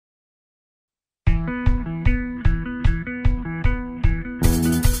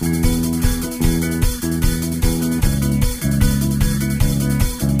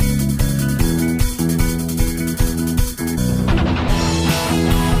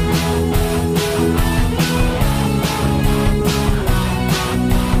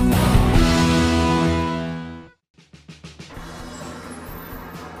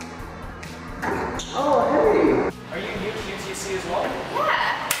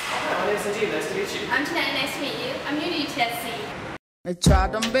Sanjeev, nice to meet you. I'm Janelle, nice to meet you. I'm new to UTSC. They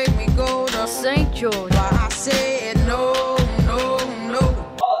tried to make me go to St. George, but I said no, no, no.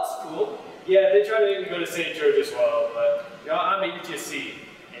 Oh, that's cool. Yeah, they tried to make me go to St. George as well, but you know, I'm at UTSC.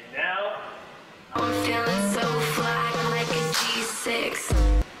 And now... I'm feeling so fly like a G6.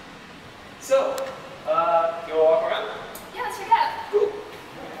 So, you wanna walk around? Yeah, let's check it out. Cool.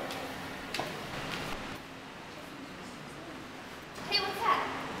 Hey, what's that?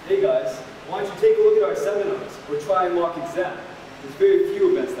 Hey guys, why don't you take a look at our seminars or try and mock exam? There's very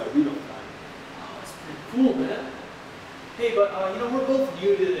few events that we don't find. Oh, that's pretty cool, man. Hey, but you know, we're both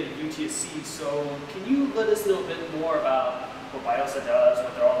new to the UTSC, so can you let us know a bit more about what BioSA does,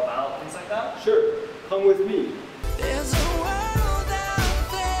 what they're all about, things like that? Sure, come with me. There's a world out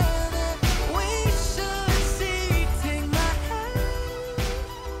there that we should see. Take my hand,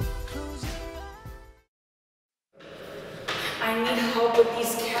 close your eyes. I need help with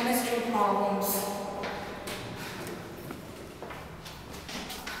these chemistry problems.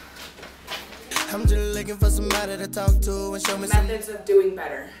 I'm just looking for somebody to talk to and show me some Methods of doing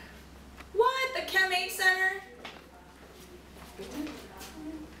better. What? The Chem 8 Center?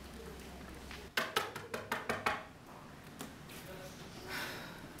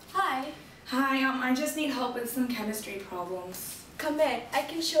 Hi. Hi, I just need help with some chemistry problems. Come in. I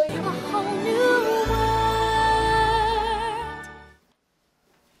can show you a whole new world.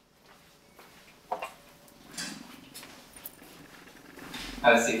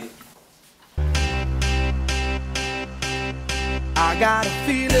 Have a seat. I got a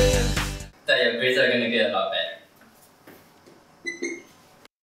feeling That your grades are gonna get a lot better.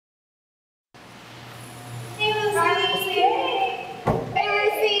 Hey, Lucy. Hey,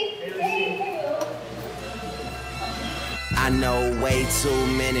 Lucy. I know way too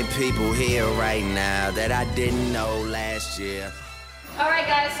many people here right now that I didn't know last year. Alright,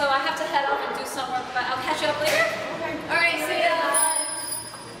 guys, so I have to head off and do some work, but I'll catch you up later. Okay. Alright, see ya.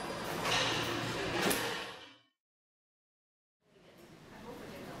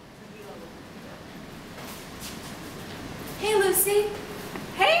 Hey, Lucy.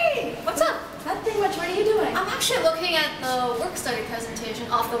 Hey! What's up? Nothing much. What are you doing? I'm actually looking at the work study presentation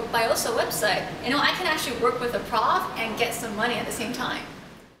off the BioSA website. You know, I can actually work with a prof and get some money at the same time.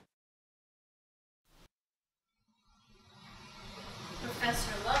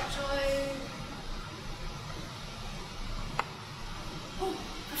 Professor Lovejoy. Oh,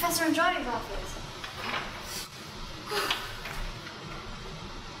 Professor Andrade's office.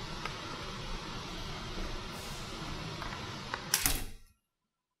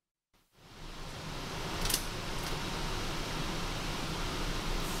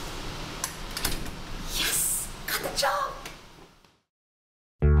 Yes! Got the job!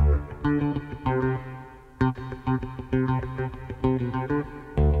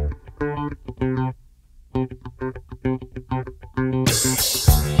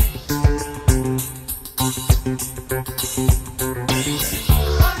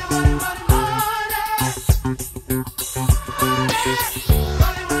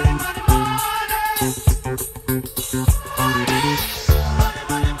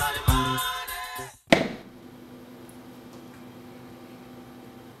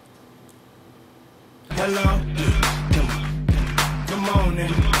 Hello, come on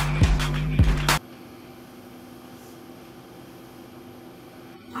in.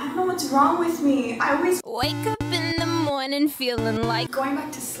 I don't know what's wrong with me. I always Wake up in the morning feeling like going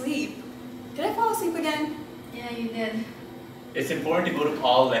back to sleep. Did I fall asleep again? Yeah, you did. It's important to go to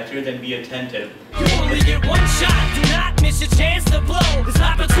all lectures and be attentive. You only get one shot, do not miss your chance to blow. This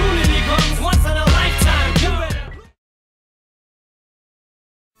opportunity comes once in a lifetime. You better.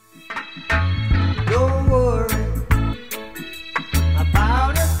 Don't worry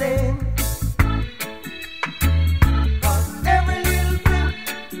about a thing. 'Cause every little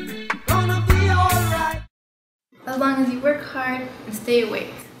thing gonna be alright. As long as you work hard and stay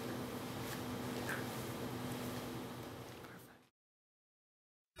awake.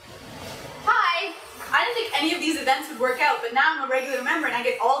 Hi! I didn't think any of these events would work out, but now I'm a regular member and I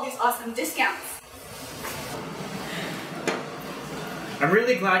get all these awesome discounts. I'm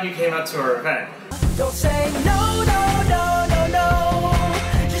really glad you came out to our event. Don't say no, no, no, no, no.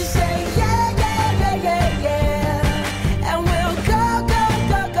 Just say yeah, yeah, yeah, yeah, yeah. And we'll go, go,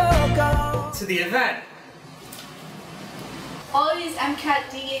 go, go, go. To the event. All these MCAT,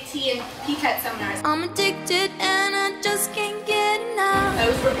 DAT, and PCAT seminars. I'm addicted and I just can't get enough.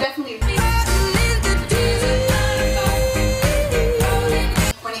 Those were definitely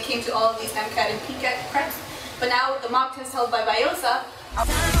when it came to all of these MCAT and PCAT preps. But now the mock test held by BioSA.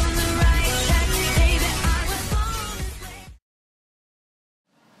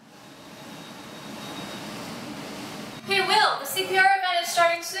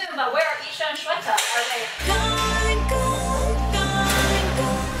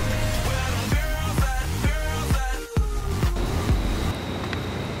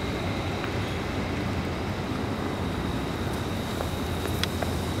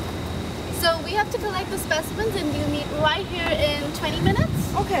 we have to collect the specimens and you meet right here in 20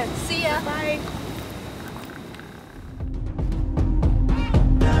 minutes. Okay. See ya. Bye.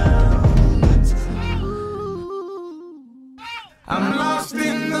 I'm lost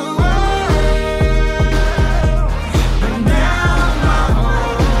in the world, but now my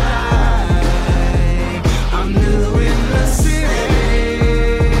whole life. I'm new in the city,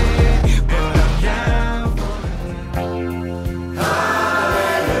 but I'm down for the night.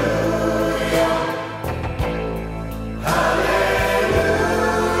 Hallelujah, hallelujah,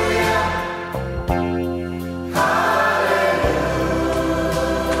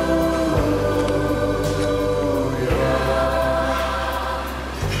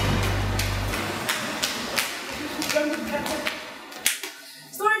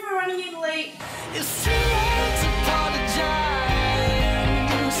 Sorry for running in late. it's too late to apologize.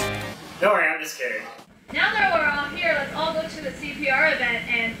 Don't worry, I'm just kidding. Now that we're all here, let's all go to the CPR event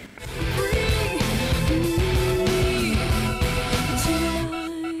and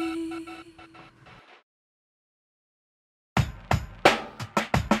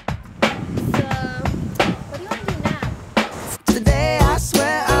Today I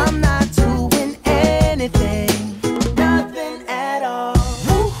swear I'm not doing anything, nothing at all.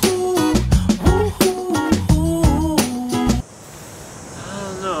 Woo-hoo, woo-hoo.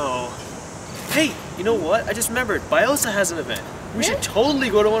 Oh no. Hey, you know what? I just remembered. BioSA has an event. We should totally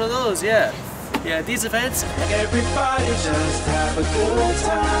go to one of those, yeah. Yeah, these events. Everybody just have a good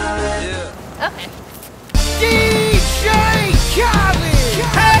time. Yeah. okay. DJ Khaled!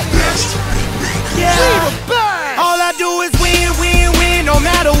 Hey! Yeah! All I do is win, win, win, no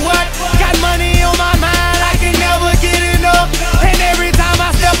matter what. Got money on my mind, I can never get enough. And every time I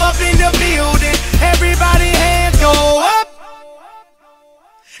step up in the building, everybody hands go up.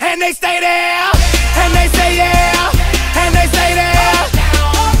 And they stay there, and they say yeah, and they stay there.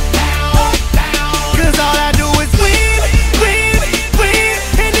 Cause all I do is win, win, win.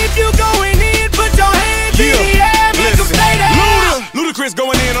 And if you going in, put your hands in the air, make them stay there. Ludacris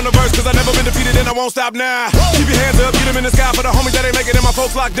going in on the verse, cause I never been defeated and I won't stop now. Keep your hands up, get them in the sky for the homies that ain't making it, my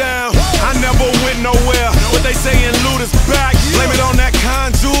folks locked down. I never went nowhere, but they saying Luda's back. Blame it on that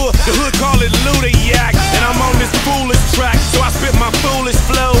contour, the hood call it Luda Yak. And I'm on this foolish track, so I spit my foolish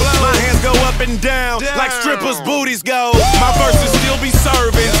flow. My hands go up and down, like strippers' booties go. My verses still be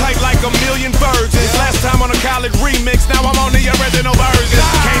serving, tight like a million virgins. Last time on a college remix, now I'm on the original version.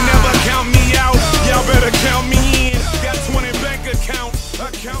 Can't never count me out, y'all better count me in. Got 20 bank accounts,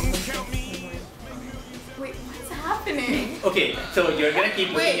 accountants count me in. Wait, what's happening? Okay, so you're gonna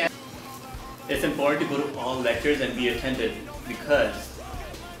keep looking at. It's important to go to all lectures and be attentive because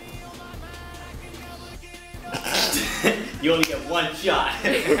you only get one shot.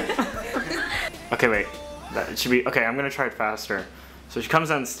 Okay, wait. That should be okay. I'm gonna try it faster. So she comes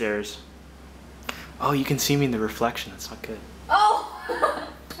down the stairs. Oh, you can see me in the reflection. That's not good. Oh!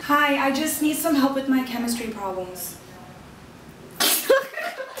 Hi, I just need some help with my chemistry problems.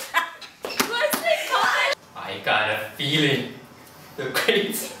 I got a feeling. The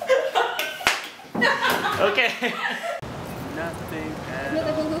grades. Okay. Nothing at With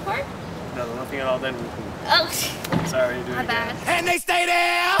the all. hoo-hoo part? No, nothing at all then. Oh, Sorry, do it my again. bad. And they stay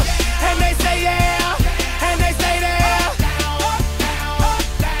there,